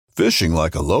Fishing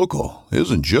like a local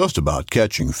isn't just about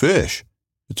catching fish.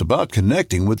 It's about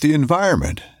connecting with the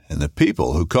environment and the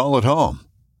people who call it home.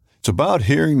 It's about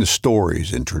hearing the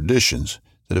stories and traditions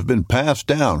that have been passed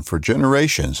down for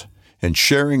generations and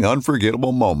sharing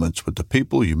unforgettable moments with the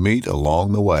people you meet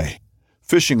along the way.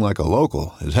 Fishing like a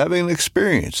local is having an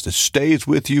experience that stays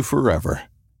with you forever.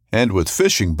 And with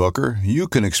Fishing Booker, you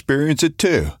can experience it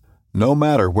too, no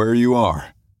matter where you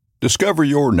are. Discover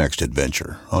your next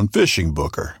adventure on Fishing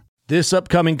Booker. This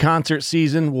upcoming concert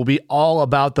season will be all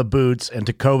about the boots, and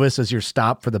Tecovas is your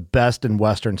stop for the best in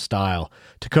Western style.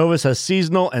 Tecovas has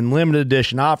seasonal and limited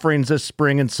edition offerings this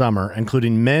spring and summer,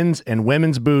 including men's and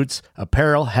women's boots,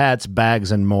 apparel, hats,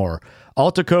 bags, and more.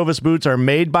 All Tecovas boots are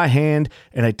made by hand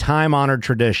in a time-honored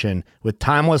tradition with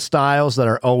timeless styles that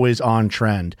are always on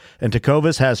trend. And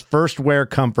Tecovas has first wear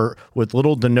comfort with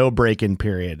little to no break-in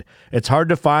period. It's hard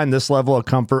to find this level of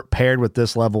comfort paired with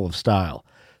this level of style.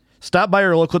 Stop by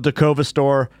your local Tecovas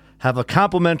store, have a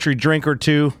complimentary drink or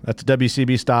two, that's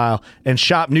WCB style, and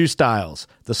shop new styles.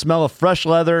 The smell of fresh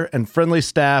leather and friendly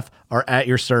staff are at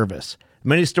your service.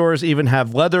 Many stores even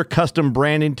have leather custom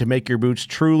branding to make your boots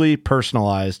truly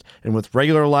personalized. And with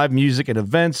regular live music and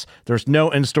events, there's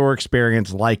no in-store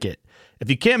experience like it.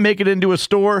 If you can't make it into a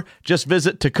store, just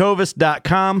visit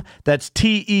tecovas.com. That's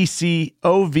TECOVAS.com.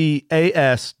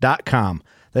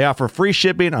 They offer free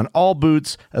shipping on all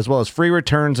boots, as well as free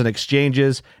returns and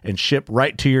exchanges, and ship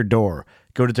right to your door.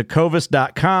 Go to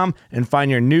tecovas.com and find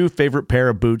your new favorite pair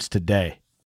of boots today.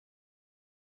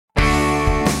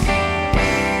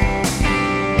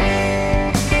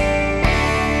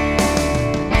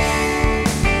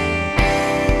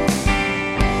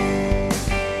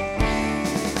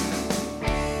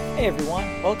 Hey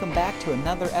everyone, welcome back to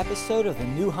another episode of the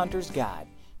New Hunter's Guide,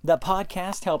 the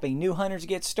podcast helping new hunters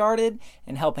get started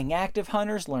and helping active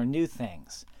hunters learn new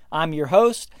things. I'm your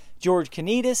host, George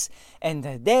Kanitas, and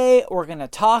today we're going to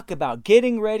talk about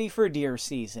getting ready for deer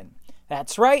season.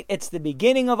 That's right, it's the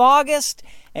beginning of August,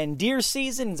 and deer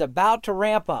season is about to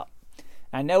ramp up.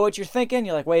 I know what you're thinking.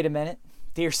 You're like, wait a minute,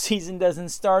 deer season doesn't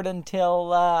start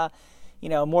until,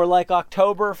 more like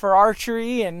October for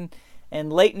archery and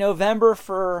late November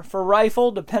for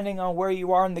rifle, depending on where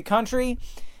you are in the country.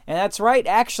 And that's right,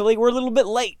 actually, we're a little bit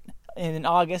late in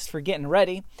August for getting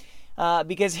ready,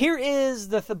 because here is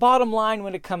the bottom line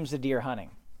when it comes to deer hunting.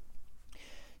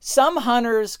 Some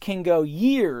hunters can go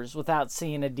years without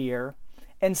seeing a deer,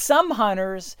 and some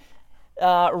hunters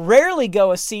rarely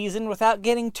go a season without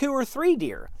getting 2 or 3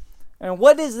 deer. And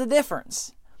what is the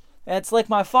difference? It's like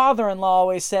my father-in-law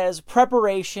always says,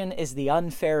 preparation is the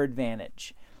unfair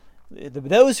advantage.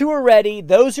 Those who are ready,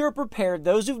 those who are prepared,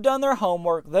 those who've done their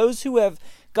homework, those who have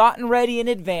gotten ready in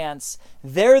advance,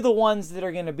 they're the ones that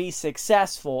are going to be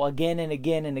successful again and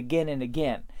again and again and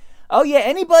again. Oh yeah,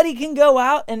 anybody can go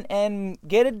out and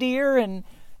get a deer, and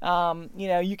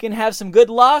you can have some good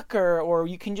luck, or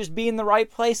you can just be in the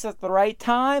right place at the right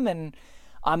time, and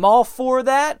I'm all for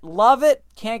that. Love it.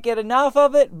 Can't get enough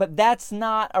of it, but that's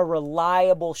not a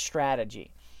reliable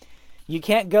strategy. You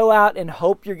can't go out and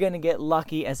hope you're going to get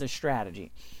lucky as a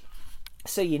strategy.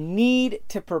 So you need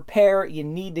to prepare. You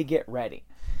need to get ready.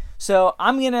 So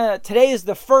today is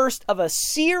the first of a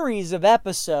series of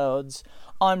episodes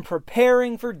on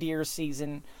preparing for deer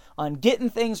season, on getting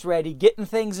things ready, getting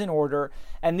things in order.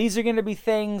 And these are going to be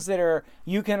things that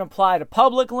you can apply to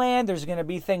public land. There's going to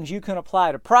be things you can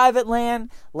apply to private land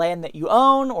that you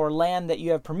own or land that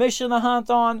you have permission to hunt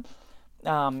on.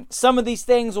 Some of these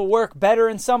things will work better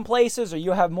in some places, or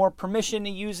you'll have more permission to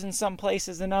use in some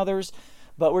places than others.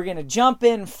 But we're going to jump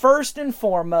in first and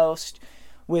foremost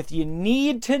with you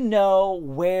need to know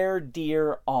where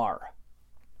deer are.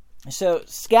 So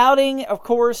scouting, of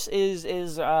course, is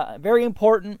very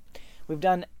important. We've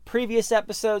done previous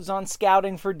episodes on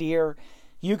scouting for deer.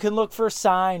 You can look for a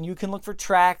sign, you can look for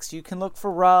tracks, you can look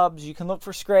for rubs, you can look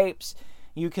for scrapes,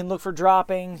 you can look for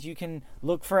droppings, you can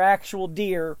look for actual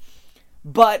deer.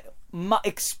 But my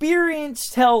experience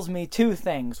tells me 2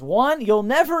 things. One, you'll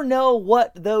never know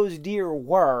what those deer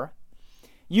were.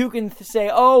 You can say,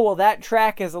 oh, well, that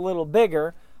track is a little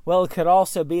bigger. Well, it could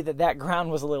also be that ground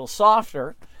was a little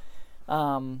softer.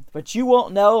 But you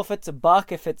won't know if it's a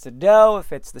buck, if it's a doe,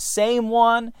 if it's the same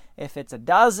one, if it's a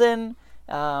dozen.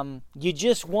 You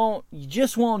just won't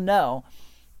know.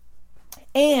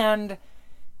 And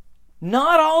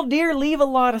not all deer leave a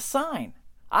lot of sign.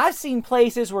 I've seen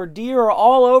places where deer are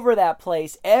all over that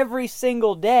place every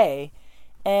single day,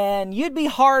 and you'd be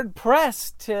hard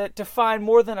pressed to find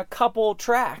more than a couple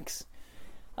tracks,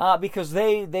 because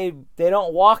they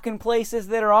don't walk in places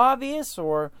that are obvious,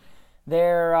 or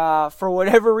They're, for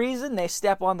whatever reason, they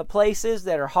step on the places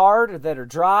that are hard or that are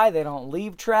dry. They don't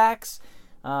leave tracks.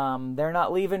 They're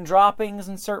not leaving droppings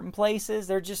in certain places.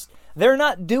 They're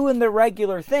not doing the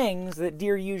regular things that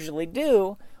deer usually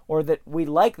do, or that we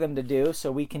like them to do,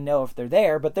 so we can know if they're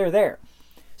there, but they're there.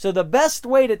 So the best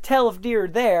way to tell if deer are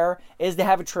there is to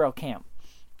have a trail cam.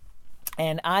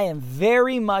 And I am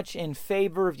very much in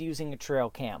favor of using a trail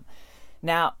cam.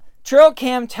 Now, trail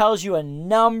cam tells you a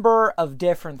number of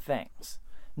different things.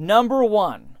 Number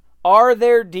 1, are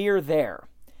there deer there?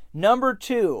 Number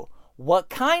 2, what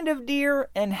kind of deer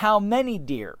and how many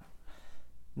deer?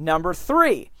 Number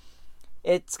 3,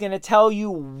 it's going to tell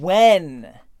you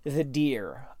when the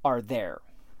deer are there.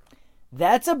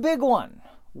 That's a big one.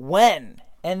 When.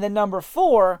 And then number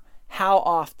 4, how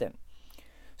often.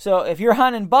 So if you're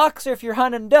hunting bucks or if you're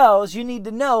hunting does, you need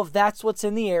to know if that's what's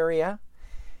in the area.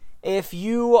 If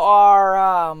you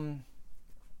are,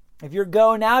 if you're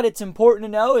going out, it's important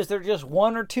to know, is there just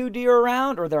 1 or 2 deer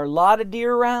around, or are there a lot of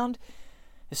deer around?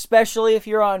 Especially if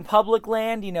you're on public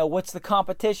land, what's the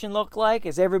competition look like?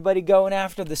 Is everybody going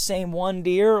after the same one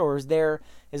deer, or is there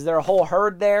a whole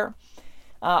herd there?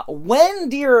 When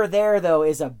deer are there, though,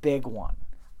 is a big one.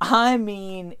 I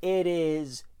mean, it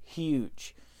is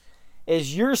huge.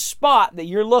 Is your spot that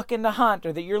you're looking to hunt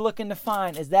or that you're looking to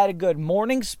find, is that a good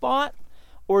morning spot,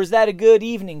 or is that a good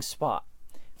evening spot?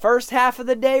 First half of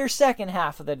the day or second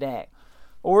half of the day?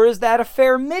 Or is that a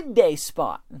fair midday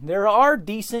spot? There are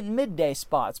decent midday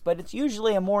spots, but it's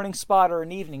usually a morning spot or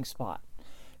an evening spot.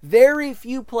 Very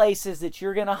few places that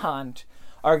you're going to hunt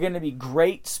are going to be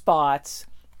great spots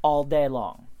all day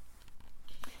long.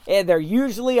 And they're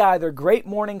usually either great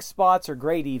morning spots or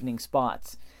great evening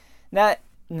spots. Now,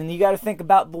 and then you got to think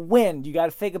about the wind. You got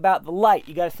to think about the light.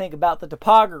 You got to think about the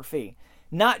topography.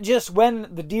 Not just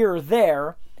when the deer are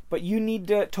there, but you need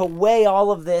to weigh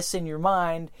all of this in your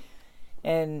mind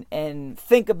and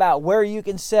think about where you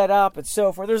can set up and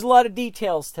so forth. There's a lot of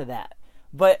details to that.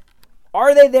 But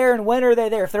are they there and when are they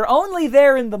there? If they're only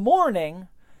there in the morning,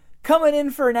 coming in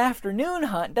for an afternoon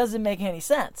hunt doesn't make any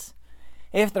sense.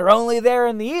 If they're only there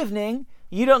in the evening,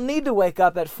 you don't need to wake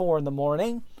up at 4 in the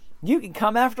morning. You can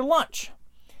come after lunch.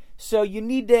 So you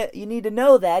need to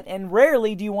know that, and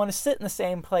rarely do you want to sit in the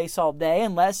same place all day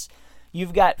unless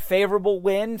you've got favorable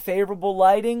wind, favorable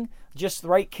lighting, just the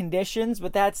right conditions,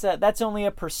 but that's only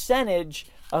a percentage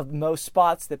of most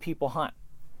spots that people hunt.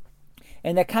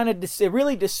 And that kind of it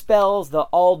really dispels the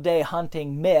all-day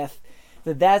hunting myth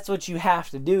that that's what you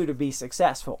have to do to be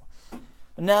successful.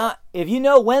 Now, if you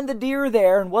know when the deer are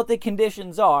there and what the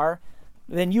conditions are,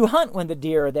 then you hunt when the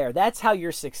deer are there. That's how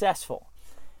you're successful.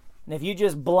 And if you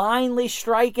just blindly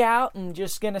strike out and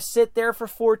just going to sit there for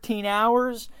 14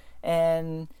 hours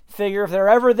and figure if they're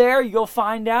ever there, you'll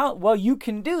find out, well, you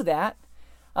can do that,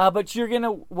 but you're going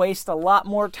to waste a lot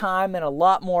more time and a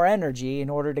lot more energy in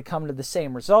order to come to the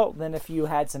same result than if you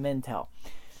had some intel.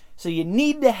 So you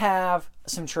need to have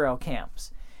some trail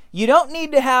cams. You don't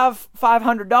need to have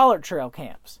 $500 trail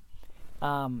cams.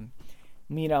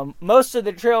 Most of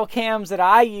the trail cams that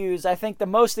I use, I think the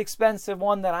most expensive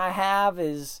one that I have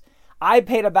is, I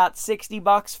paid about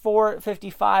 $60 for it,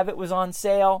 55 it was on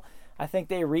sale. I think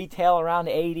they retail around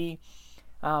 80,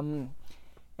 and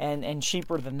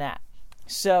cheaper than that.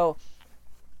 So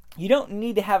you don't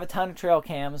need to have a ton of trail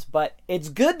cams, but it's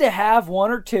good to have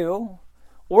 1 or 2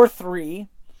 or 3,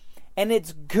 and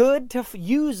it's good to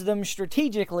use them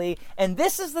strategically. And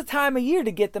this is the time of year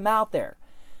to get them out there.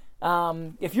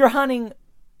 If you're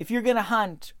going to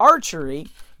hunt archery,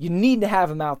 you need to have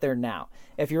them out there now.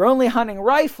 If you're only hunting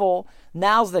rifle,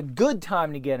 now's the good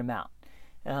time to get them out.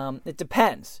 It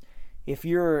depends. If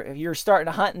you're starting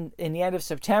to hunt in the end of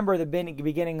September, the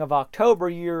beginning of October,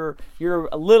 you're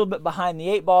a little bit behind the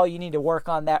 8 ball. You need to work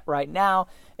on that right now.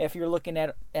 If you're looking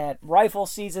at rifle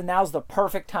season, now's the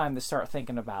perfect time to start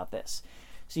thinking about this.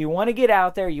 So you want to get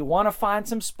out there. You want to find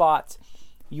some spots.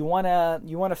 You want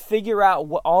to figure out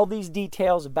all these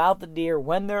details about the deer,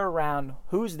 when they're around,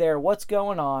 who's there, what's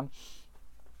going on.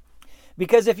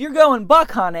 Because if you're going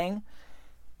buck hunting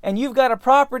and you've got a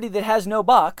property that has no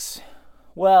bucks,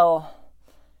 well,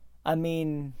 I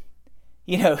mean,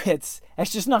 it's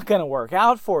just not going to work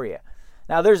out for you.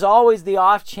 Now, there's always the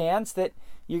off chance that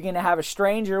you're going to have a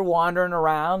stranger wandering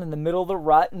around in the middle of the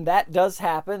rut, and that does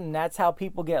happen, and that's how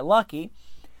people get lucky.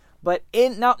 But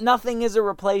nothing is a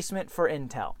replacement for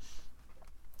intel.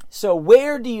 So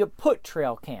where do you put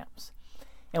trail cams?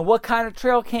 And what kind of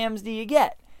trail cams do you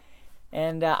get?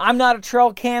 And I'm not a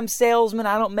trail cam salesman.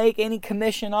 I don't make any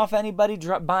commission off anybody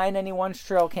buying anyone's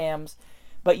trail cams.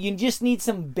 But you just need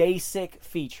some basic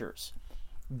features.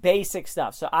 Basic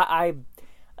stuff. So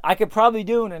I could probably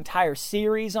do an entire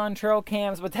series on trail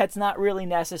cams, but that's not really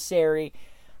necessary.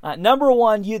 Number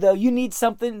one, you need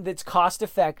something that's cost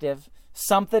effective,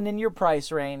 something in your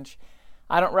price range.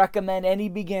 I don't recommend any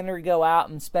beginner go out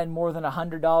and spend more than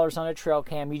 $100 on a trail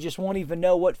cam. You just won't even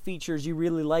know what features you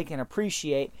really like and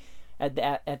appreciate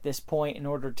at this point in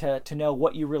order to know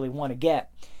what you really want to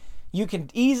get. You can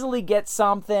easily get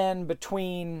something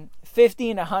between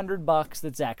 $50 and $100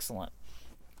 that's excellent.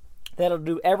 That'll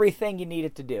do everything you need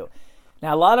it to do.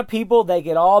 Now, a lot of people, they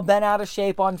get all bent out of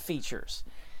shape on features.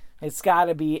 It's got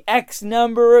to be X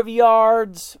number of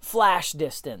yards flash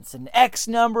distance and X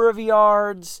number of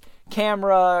yards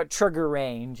camera trigger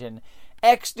range and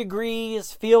X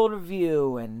degrees field of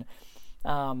view and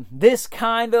this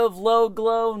kind of low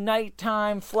glow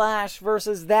nighttime flash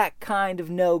versus that kind of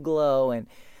no glow, and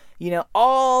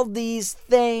all these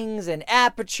things, and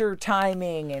aperture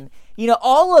timing, and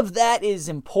all of that is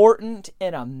important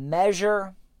in a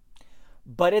measure,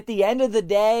 but at the end of the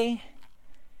day,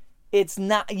 it's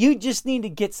not. You just need to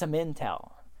get some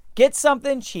intel. Get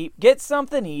something cheap, get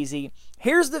something easy.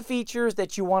 Here's the features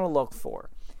that you want to look for.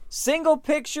 Single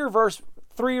picture versus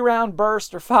 3-round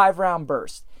burst or 5-round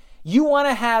burst. You want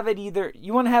to have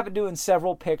it doing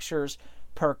several pictures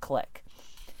per click.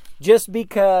 Just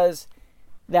because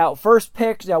that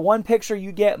one picture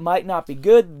you get might not be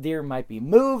good, the deer might be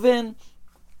moving.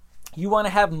 You want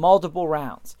to have multiple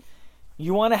rounds.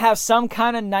 You want to have some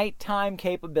kind of nighttime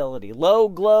capability. Low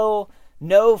glow,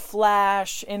 no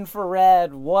flash,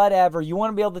 infrared, whatever. You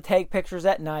want to be able to take pictures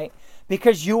at night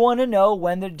because you want to know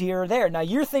when the deer are there. Now,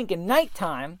 you're thinking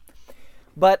nighttime,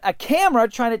 but a camera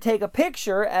trying to take a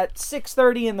picture at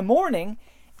 6:30 in the morning,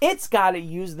 it's got to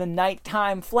use the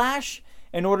nighttime flash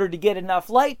in order to get enough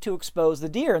light to expose the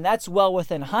deer. And that's well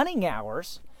within hunting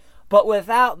hours. But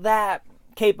without that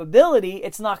capability,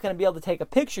 it's not going to be able to take a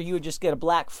picture. You would just get a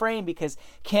black frame because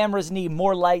cameras need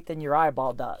more light than your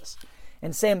eyeball does.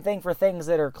 And same thing for things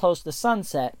that are close to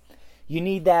sunset. You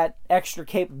need that extra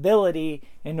capability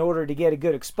in order to get a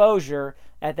good exposure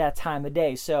at that time of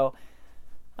day. So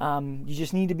you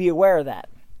just need to be aware of that.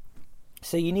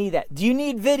 So you need that. Do you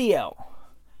need video?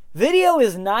 Video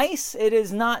is nice. It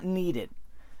is not needed.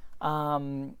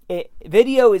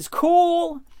 Video is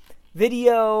cool.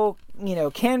 Video,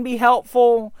 can be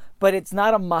helpful, but it's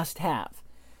not a must-have.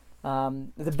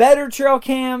 The better trail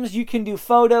cams, you can do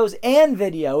photos and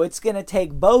video. It's going to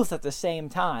take both at the same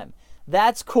time.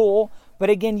 That's cool, but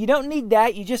again, you don't need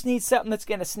that. You just need something that's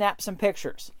going to snap some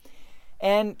pictures.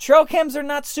 And trail cams are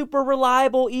not super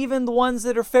reliable, even the ones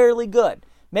that are fairly good.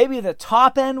 Maybe the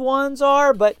top-end ones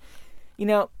are, but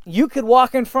you could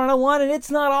walk in front of one and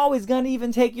it's not always going to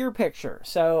even take your picture.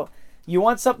 So you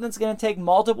want something that's going to take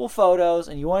multiple photos,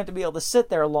 and you want it to be able to sit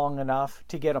there long enough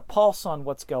to get a pulse on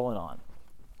what's going on.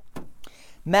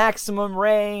 Maximum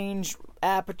range,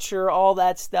 aperture, all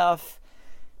that stuff,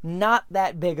 not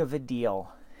that big of a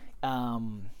deal.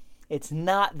 It's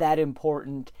not that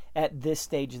important at this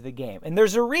stage of the game. And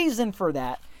there's a reason for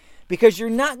that, because you're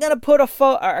not going to put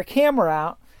a camera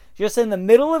out just in the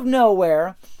middle of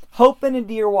nowhere hoping a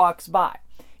deer walks by.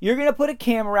 You're going to put a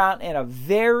camera out in a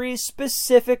very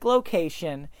specific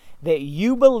location that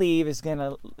you believe is going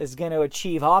to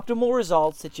achieve optimal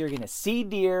results, that you're going to see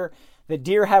deer. The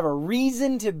deer have a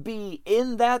reason to be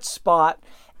in that spot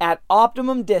at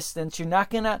optimum distance. You're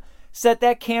not going to set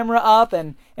that camera up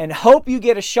and hope you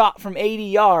get a shot from 80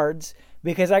 yards,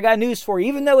 because I got news for you.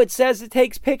 Even though it says it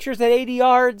takes pictures at 80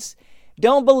 yards,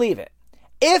 don't believe it.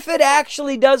 If it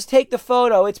actually does take the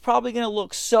photo, it's probably going to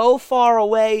look so far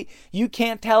away you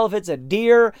can't tell if it's a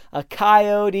deer, a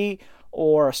coyote,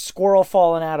 or a squirrel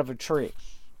falling out of a tree.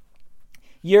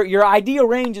 Your ideal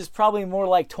range is probably more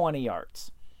like 20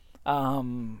 yards.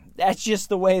 That's just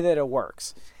the way that it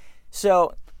works.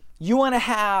 So you want to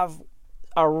have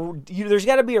there's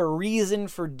got to be a reason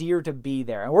for deer to be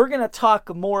there. And we're going to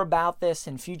talk more about this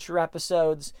in future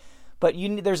episodes, but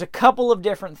there's a couple of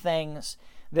different things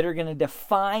that are going to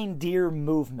define deer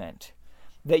movement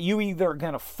that you either are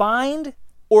going to find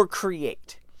or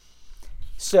create.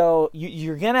 So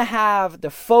you're going to have to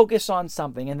focus on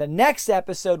something. And the next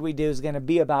episode we do is going to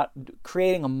be about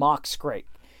creating a mock scrape,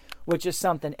 which is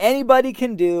something anybody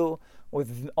can do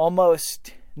with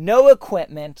almost no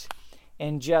equipment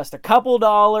and just a couple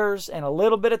dollars and a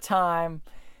little bit of time.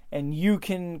 And you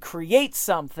can create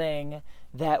something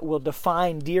that will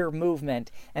define deer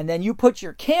movement. And then you put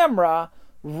your camera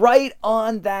right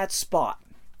on that spot.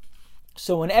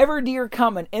 So whenever deer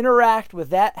come and interact with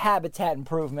that habitat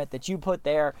improvement that you put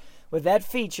there, with that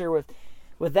feature,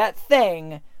 with that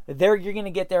thing, you're going to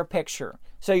get their picture.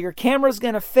 So your camera's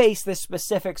going to face this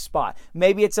specific spot.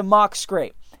 Maybe it's a mock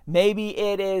scrape. Maybe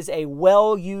it is a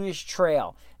well-used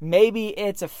trail. Maybe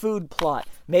it's a food plot.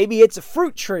 Maybe it's a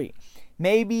fruit tree.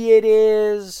 Maybe it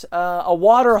is a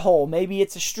water hole. Maybe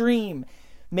it's a stream.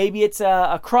 Maybe it's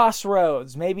a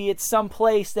crossroads. Maybe it's some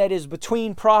place that is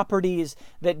between properties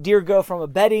that deer go from a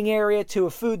bedding area to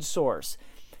a food source.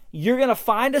 You're going to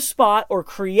find a spot or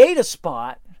create a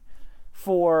spot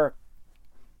for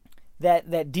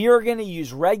that deer are going to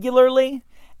use regularly,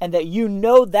 and that you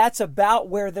know that's about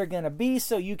where they're going to be,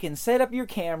 so you can set up your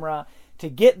camera to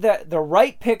get the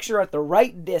right picture at the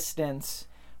right distance,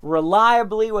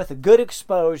 reliably with a good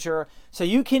exposure, so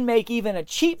you can make even a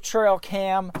cheap trail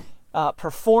cam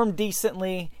perform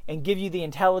decently and give you the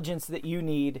intelligence that you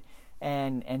need,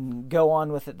 and go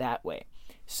on with it that way.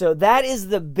 So that is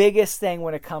the biggest thing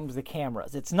when it comes to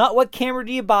cameras. It's not what camera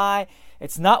do you buy.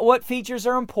 It's not what features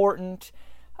are important.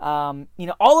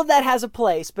 All of that has a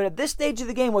place, but at this stage of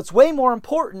the game, what's way more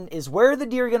important is where the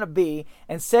deer are going to be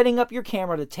and setting up your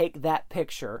camera to take that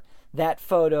picture, that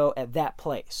photo at that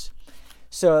place.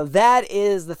 So that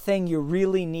is the thing you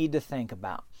really need to think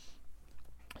about.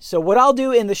 So what I'll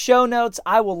do in the show notes,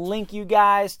 I will link you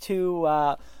guys to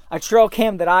a trail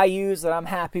cam that I use that I'm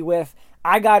happy with.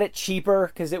 I got it cheaper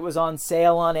because it was on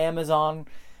sale on Amazon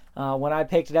when I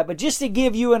picked it up. But just to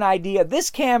give you an idea, this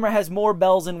camera has more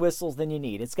bells and whistles than you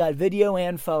need. It's got video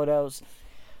and photos.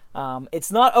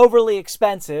 It's not overly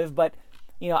expensive, but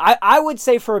I would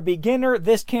say for a beginner,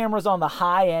 this camera's on the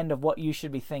high end of what you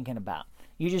should be thinking about.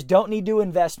 You just don't need to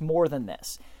invest more than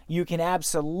this. You can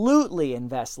absolutely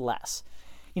invest less.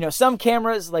 Some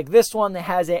cameras like this one that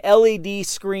has a LED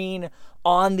screen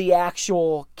on the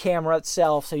actual camera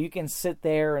itself, so you can sit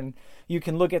there and you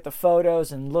can look at the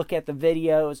photos and look at the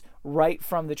videos right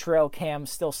from the trail cam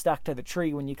still stuck to the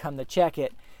tree when you come to check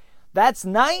it. That's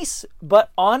nice, but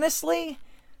honestly,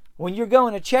 when you're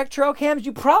going to check trail cams,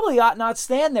 you probably ought not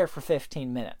stand there for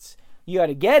 15 minutes. You ought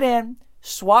to get in,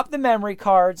 swap the memory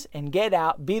cards, and get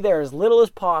out. Be there as little as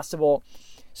possible.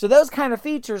 So those kind of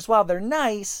features, while they're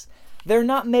nice, they're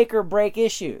not make or break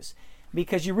issues,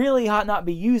 because you really ought not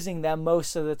be using them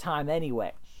most of the time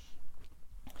anyway.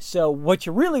 So what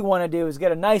you really want to do is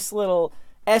get a nice little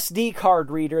SD card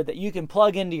reader that you can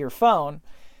plug into your phone,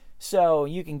 so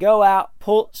you can go out,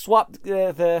 swap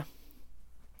the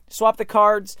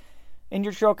cards in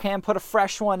your trail cam, put a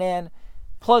fresh one in,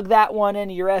 plug that one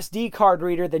into your SD card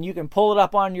reader, then you can pull it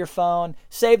up on your phone,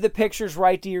 save the pictures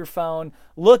right to your phone,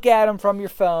 look at them from your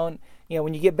phone.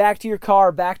 When you get back to your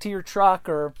car, back to your truck,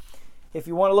 or if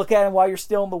you want to look at them while you're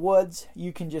still in the woods,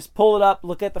 you can just pull it up,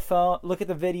 look at the phone, look at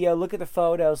the video, look at the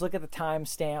photos, look at the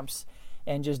timestamps,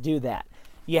 and just do that.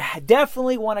 You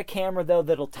definitely want a camera, though,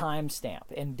 that'll timestamp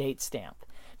and date stamp,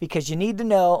 because you need to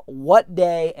know what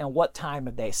day and what time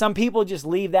of day. Some people just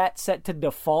leave that set to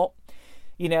default,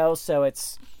 so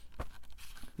it's,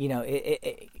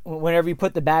 whenever you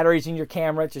put the batteries in your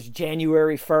camera, it's just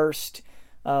January 1st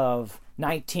of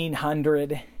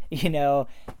 1900,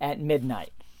 at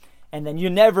midnight. And then you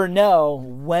never know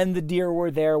when the deer were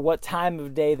there, what time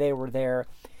of day they were there.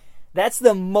 That's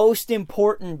the most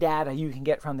important data you can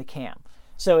get from the cam.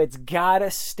 So it's got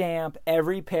to stamp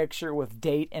every picture with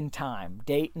date and time.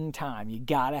 Date and time. You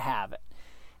got to have it.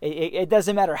 It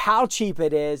doesn't matter how cheap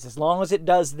it is, as long as it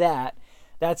does that,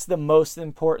 that's the most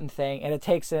important thing. And it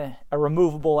takes a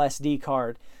removable SD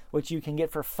card, which you can get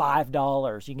for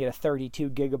 $5. You can get a 32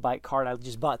 gigabyte card. I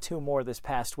just bought 2 more this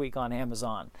past week on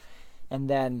Amazon. And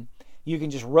then you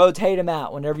can just rotate them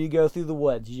out whenever you go through the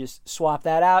woods. You just swap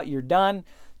that out, you're done.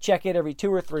 Check it every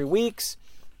 2 or 3 weeks,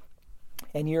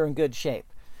 and you're in good shape.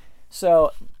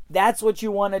 So that's what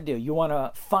you want to do. You want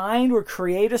to find or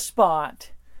create a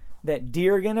spot that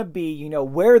deer are going to be,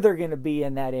 where they're going to be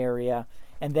in that area,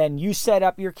 and then you set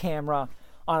up your camera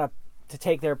to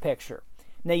take their picture.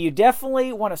 Now, you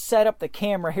definitely want to set up the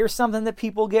camera. Here's something that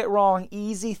people get wrong.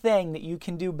 Easy thing that you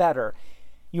can do better.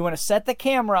 You want to set the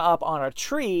camera up on a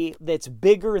tree that's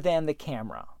bigger than the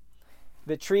camera.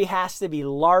 The tree has to be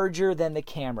larger than the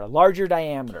camera, larger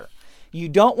diameter. You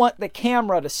don't want the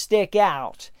camera to stick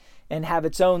out and have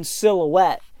its own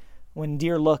silhouette when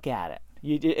deer look at it.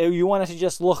 You want it to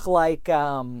just look like,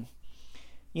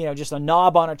 just a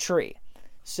knob on a tree.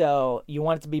 So you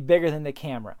want it to be bigger than the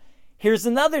camera. Here's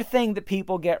another thing that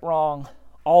people get wrong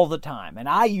all the time, and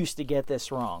I used to get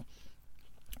this wrong.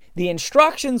 The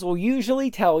instructions will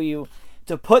usually tell you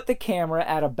to put the camera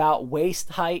at about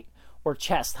waist height or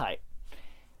chest height.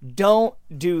 Don't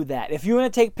do that. If you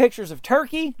want to take pictures of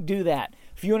turkey, do that.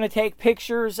 If you want to take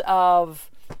pictures of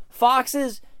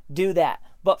foxes, do that.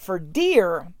 But for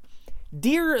deer,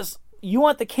 you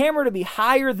want the camera to be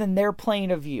higher than their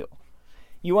plane of view.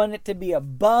 You want it to be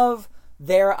above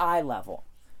their eye level.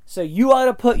 So you ought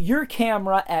to put your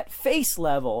camera at face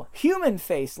level, human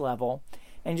face level,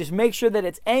 and just make sure that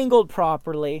it's angled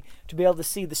properly to be able to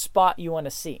see the spot you want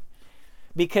to see.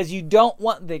 Because you don't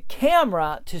want the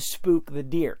camera to spook the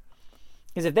deer.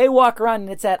 Because if they walk around and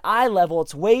it's at eye level,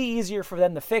 it's way easier for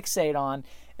them to fixate on.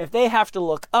 If they have to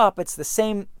look up, it's the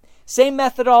same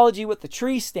methodology with the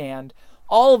tree stand.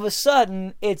 All of a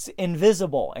sudden, it's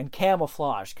invisible and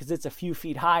camouflaged because it's a few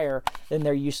feet higher than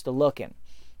they're used to looking.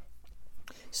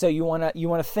 So you want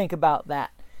to think about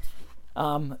that.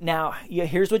 Now,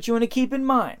 here's what you want to keep in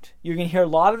mind. You're going to hear a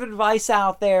lot of advice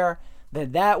out there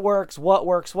that works,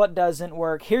 what doesn't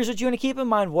work. Here's what you want to keep in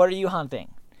mind. What are you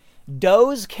hunting?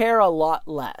 Does care a lot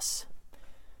less.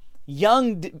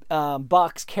 Young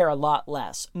bucks care a lot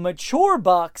less. Mature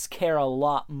bucks care a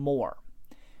lot more.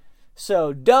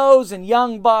 So does and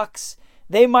young bucks,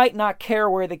 they might not care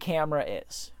where the camera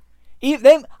is.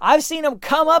 I've seen them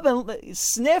come up and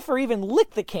sniff or even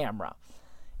lick the camera.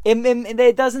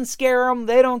 It doesn't scare them.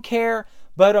 They don't care.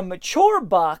 But a mature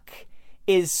buck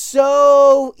is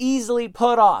so easily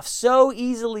put off, so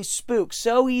easily spooked,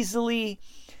 so easily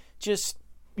just,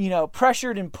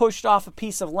 pressured and pushed off a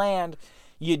piece of land.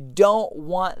 You don't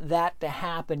want that to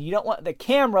happen. You don't want the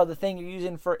camera, the thing you're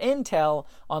using for intel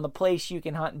on the place you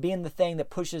can hunt, being the thing that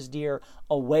pushes deer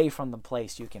away from the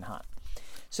place you can hunt.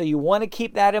 So you want to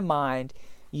keep that in mind.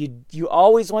 You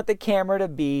always want the camera to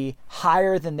be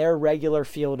higher than their regular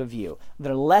field of view.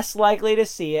 They're less likely to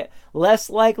see it, less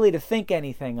likely to think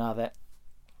anything of it,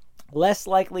 less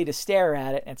likely to stare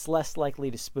at it, and it's less likely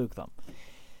to spook them.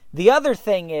 The other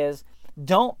thing is,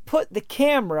 don't put the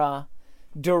camera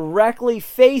directly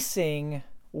facing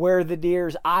where the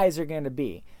deer's eyes are going to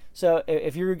be. So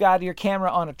if you got your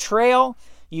camera on a trail,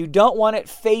 you don't want it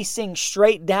facing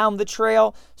straight down the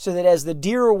trail so that as the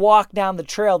deer walk down the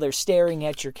trail, they're staring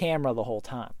at your camera the whole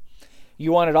time.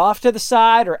 You want it off to the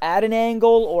side or at an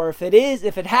angle, or if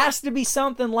it has to be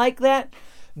something like that,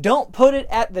 don't put it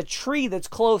at the tree that's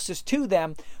closest to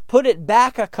them. Put it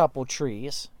back a couple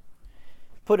trees.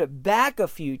 Put it back a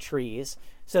few trees.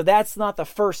 So that's not the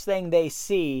first thing they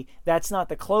see. That's not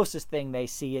the closest thing they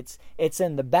see. It's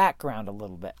in the background a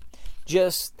little bit.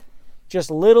 Just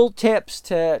little tips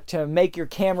to make your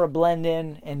camera blend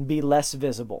in and be less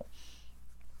visible.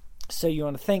 So you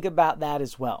want to think about that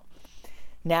as well.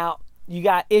 Now, you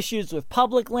got issues with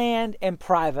public land and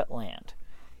private land.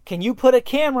 Can you put a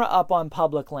camera up on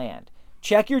public land?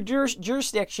 Check your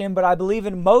jurisdiction, but I believe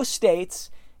in most states,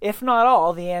 if not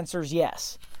all, the answer is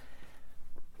yes.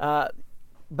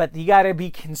 But you got to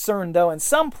be concerned, though, in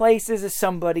some places, is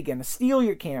somebody going to steal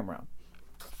your camera?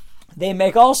 They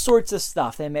make all sorts of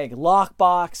stuff. They make lock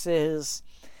boxes.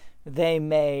 They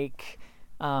make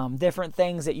different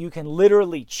things that you can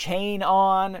literally chain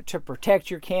on to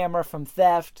protect your camera from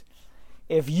theft.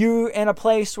 If you're in a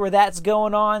place where that's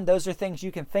going on, those are things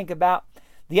you can think about.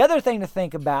 The other thing to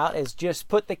think about is just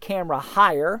put the camera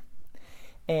higher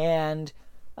and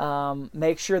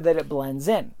make sure that it blends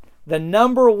in. The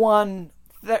number one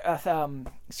theft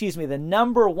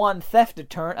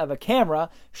deterrent of a camera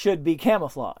should be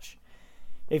camouflage.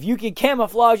 If you can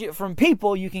camouflage it from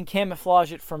people, you can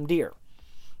camouflage it from deer.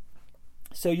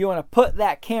 So you want to put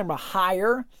that camera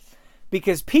higher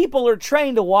because people are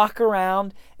trained to walk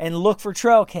around and look for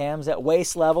trail cams at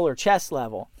waist level or chest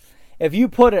level. If you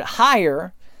put it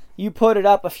higher, you put it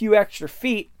up a few extra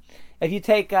feet. If you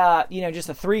take just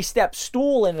a 3-step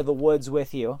stool into the woods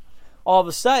with you, all of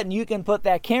a sudden you can put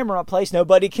that camera in a place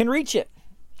nobody can reach it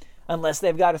unless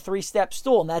they've got a 3-step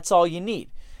stool, and that's all you need.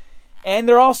 And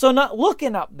they're also not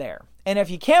looking up there. And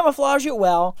if you camouflage it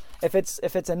well, if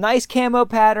it's a nice camo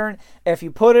pattern, if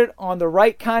you put it on the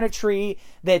right kind of tree,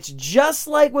 that's just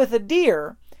like with a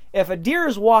deer. If a deer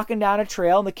is walking down a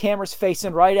trail and the camera's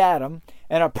facing right at him,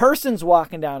 and a person's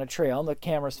walking down a trail and the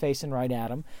camera's facing right at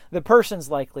him, the person's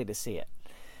likely to see it.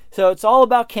 So it's all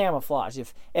about camouflage.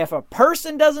 If a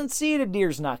person doesn't see it, a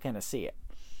deer's not going to see it.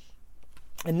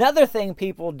 Another thing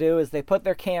people do is they put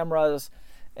their cameras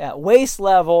at waist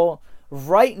level,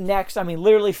 right next,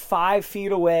 literally 5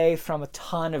 feet away from a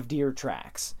ton of deer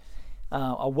tracks,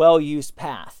 a well-used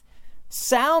path.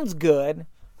 Sounds good,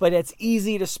 but it's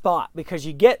easy to spot because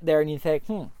you get there and you think,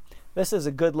 this is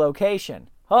a good location.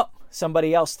 Oh,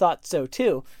 somebody else thought so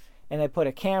too, and they put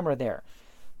a camera there.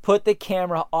 Put the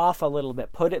camera off a little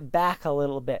bit. Put it back a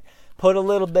little bit. Put a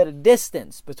little bit of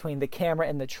distance between the camera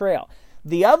and the trail.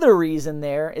 The other reason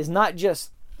there is not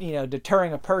just,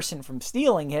 deterring a person from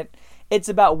stealing it. It's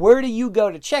about where do you go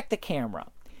to check the camera.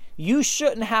 You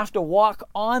shouldn't have to walk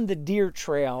on the deer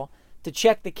trail to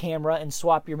check the camera and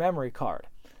swap your memory card.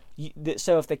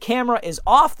 So if the camera is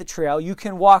off the trail, you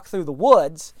can walk through the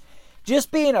woods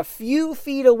Just being a few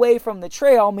feet away from the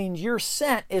trail means your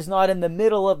scent is not in the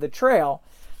middle of the trail,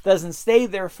 doesn't stay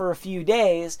there for a few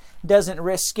days, doesn't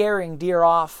risk scaring deer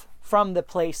off from the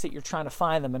place that you're trying to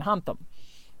find them and hunt them.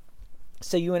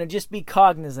 So you want to just be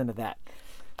cognizant of that.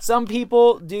 Some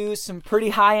people do some pretty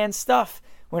high-end stuff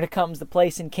when it comes to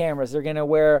placing cameras. They're going to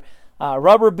wear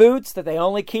rubber boots that they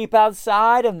only keep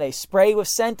outside, and they spray with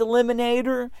scent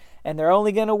eliminator, and they're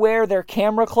only going to wear their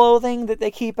camera clothing that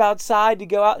they keep outside to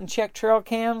go out and check trail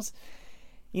cams.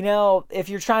 You know, if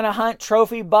you're trying to hunt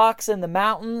trophy bucks in the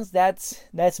mountains, that's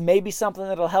maybe something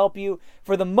that'll help you.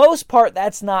 For the most part,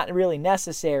 that's not really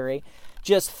necessary.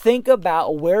 Just think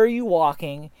about where you're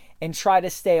walking and try to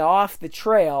stay off the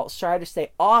trail. Try to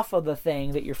stay off of the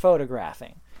thing that you're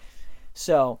photographing.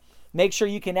 So make sure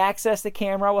you can access the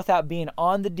camera without being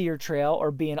on the deer trail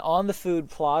or being on the food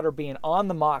plot or being on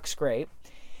the mock scrape.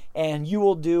 And you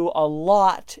will do a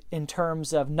lot in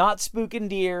terms of not spooking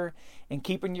deer and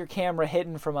keeping your camera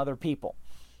hidden from other people.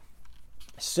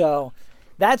 So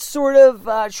that's sort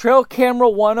of Trail Camera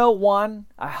 101.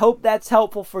 I hope that's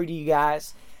helpful for you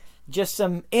guys. Just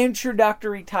some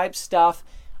introductory type stuff.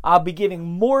 I'll be giving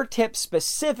more tips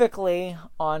specifically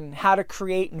on how to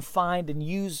create and find and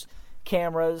use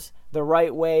cameras the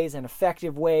right ways and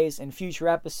effective ways in future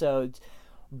episodes.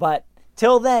 But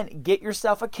till then, get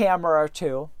yourself a camera or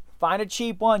two. Find a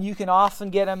cheap one. You can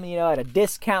often get them, at a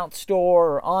discount store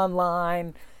or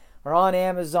online or on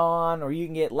Amazon, or you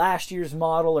can get last year's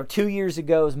model or 2 years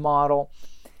ago's model.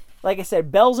 Like I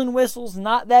said, bells and whistles,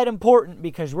 not that important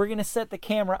because we're going to set the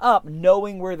camera up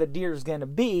knowing where the deer is going to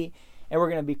be, and we're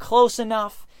going to be close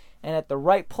enough and at the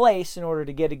right place in order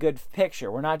to get a good picture.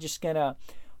 We're not just going to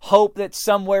hope that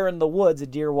somewhere in the woods a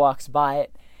deer walks by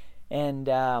it. And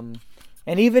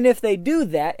even if they do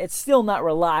that, it's still not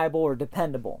reliable or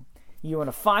dependable. You want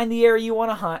to find the area you want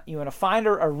to hunt. You want to find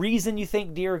a reason you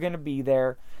think deer are going to be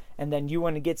there. And then you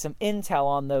want to get some intel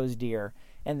on those deer.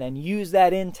 And then use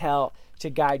that intel to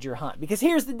guide your hunt. Because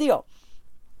here's the deal.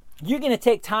 You're going to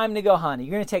take time to go hunting.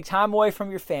 You're going to take time away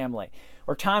from your family.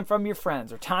 Or time from your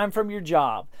friends. Or time from your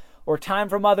job. Or time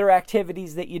from other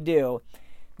activities that you do.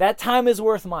 That time is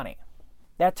worth money.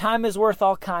 That time is worth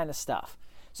all kind of stuff.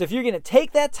 So if you're going to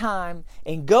take that time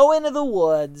and go into the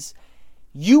woods,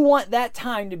 you want that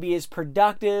time to be as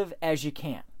productive as you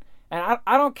can. And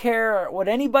I don't care what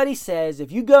anybody says.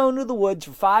 If you go into the woods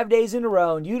for 5 days in a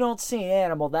row and you don't see an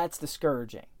animal, that's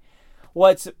discouraging.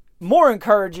 What's more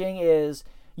encouraging is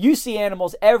you see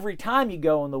animals every time you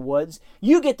go in the woods.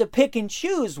 You get to pick and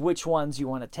choose which ones you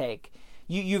want to take.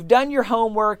 You've done your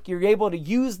homework. You're able to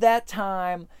use that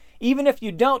time. Even if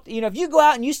you don't, if you go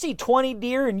out and you see 20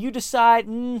 deer and you decide,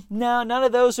 no, none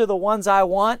of those are the ones I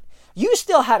want, you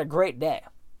still had a great day.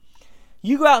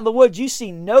 You go out in the woods, you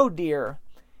see no deer,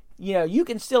 you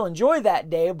can still enjoy that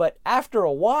day, but after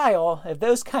a while, if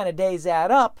those kind of days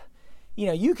add up,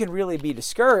 you can really be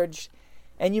discouraged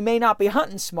and you may not be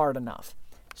hunting smart enough.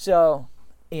 So,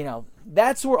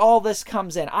 that's where all this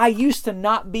comes in. I used to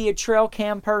not be a trail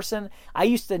cam person. I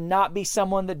used to not be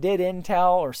someone that did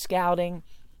intel or scouting.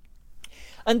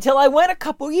 Until I went a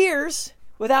couple years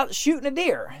without shooting a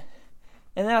deer.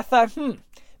 And then I thought,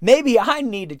 maybe I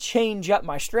need to change up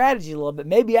my strategy a little bit.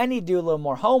 Maybe I need to do a little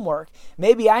more homework.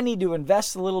 Maybe I need to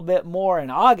invest a little bit more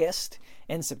in August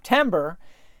and September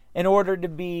in order to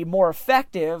be more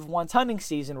effective once hunting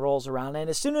season rolls around. And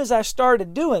as soon as I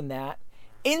started doing that,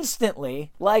 instantly,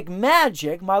 like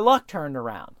magic, my luck turned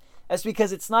around. That's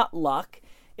because it's not luck,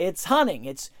 it's hunting.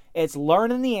 It's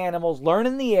learning the animals,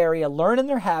 learning the area, learning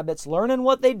their habits, learning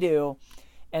what they do,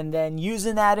 and then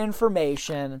using that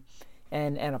information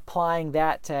and applying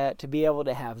that to be able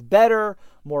to have better,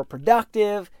 more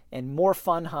productive, and more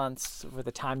fun hunts for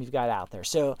the time you've got out there.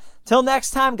 So, till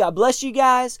next time, God bless you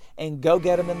guys, and go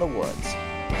get them in the woods.